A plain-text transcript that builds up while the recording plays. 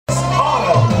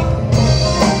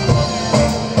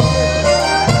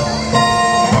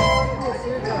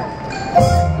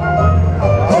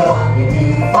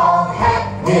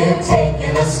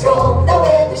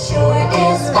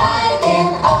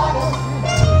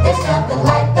There's nothing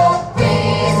like the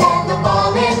breeze and the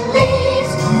falling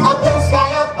leaves, a blue sky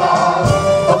above,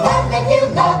 the one that you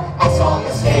love. I saw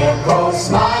the scarecrow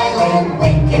smiling,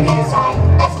 winking his eye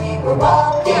as we were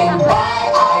walking by.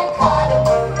 I caught him,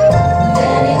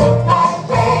 then he looked my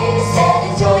way, said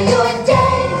enjoy your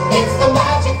day. It's the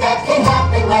magic that can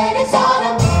happen when it's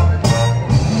autumn.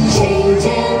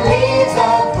 Changing leaves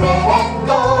of red and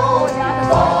gold,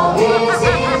 fall is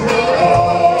in the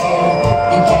air.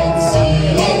 You can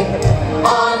see it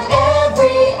on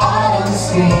every autumn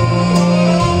street.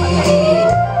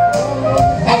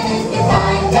 And if you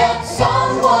find that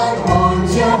someone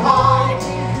warms your heart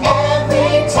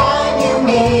every time you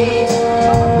meet,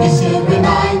 you should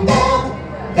remind them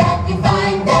that you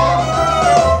find them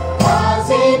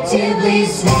positively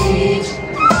sweet.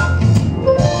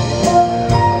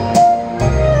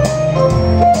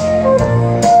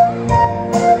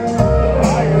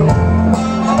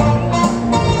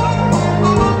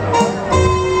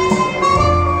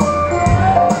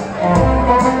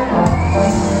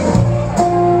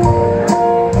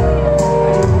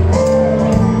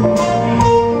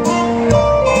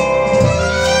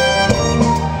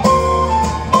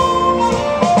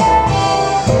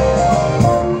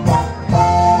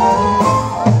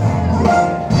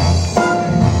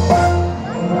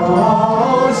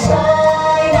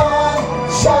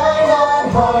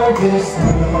 Harvest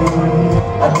moon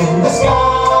up in the sky.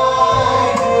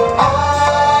 I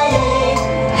ain't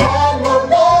had no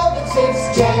loving since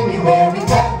January,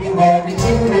 February,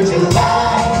 June, and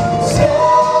July.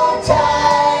 Snow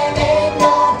time ain't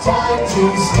no time to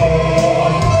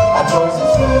stay outdoors and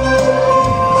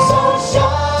through. So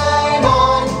shine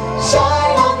on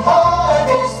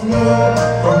harvest moon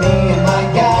for me and my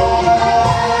gal.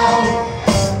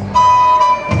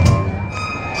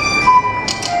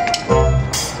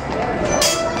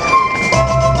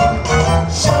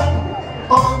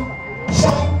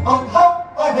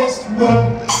 Harvest moon.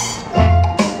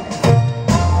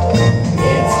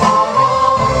 It's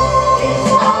autumn,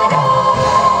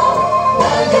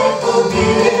 wonderful,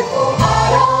 beautiful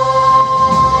autumn.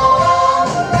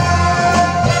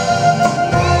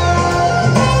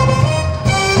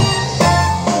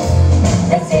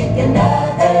 Let's take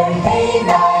another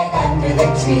hayride under the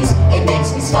trees. It makes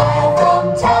me smile from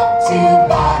top to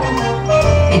bottom,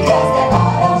 because that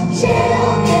autumn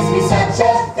chill gives me such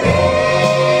a thrill.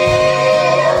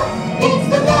 It's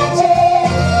the magic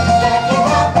that can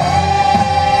happen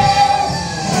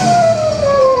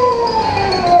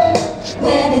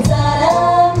when it's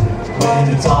autumn.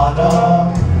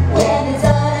 When it's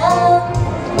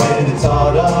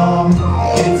autumn.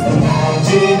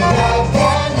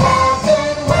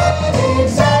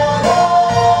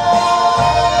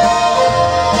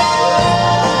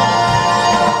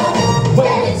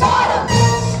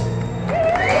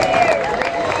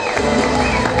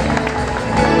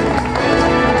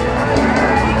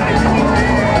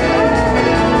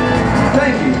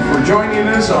 Thank you for joining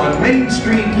us on Main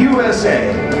Street,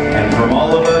 USA. And from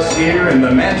all of us here in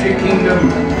the Magic Kingdom,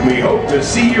 we hope to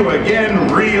see you again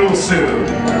real soon.